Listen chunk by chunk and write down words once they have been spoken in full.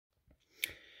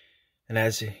And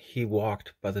as he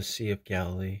walked by the Sea of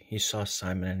Galilee, he saw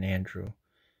Simon and Andrew,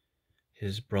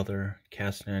 his brother,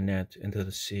 casting a net into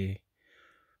the sea,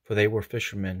 for they were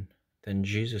fishermen. Then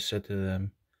Jesus said to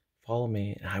them, "Follow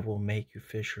me, and I will make you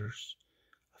fishers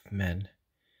of men."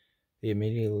 They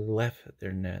immediately left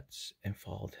their nets and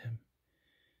followed him.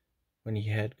 When he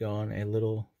had gone a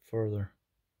little farther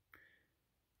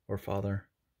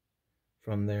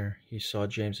from there, he saw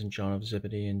James and John of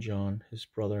Zebedee and John, his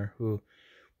brother, who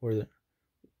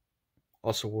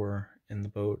also were in the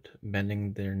boat,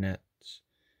 mending their nets.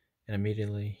 And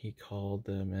immediately he called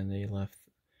them, and they left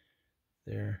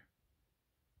there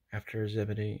after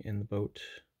Zebedee in the boat.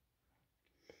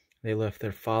 They left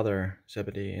their father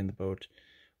Zebedee in the boat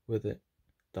with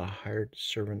the hired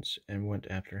servants and went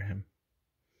after him.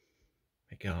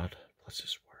 May God bless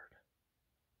his word.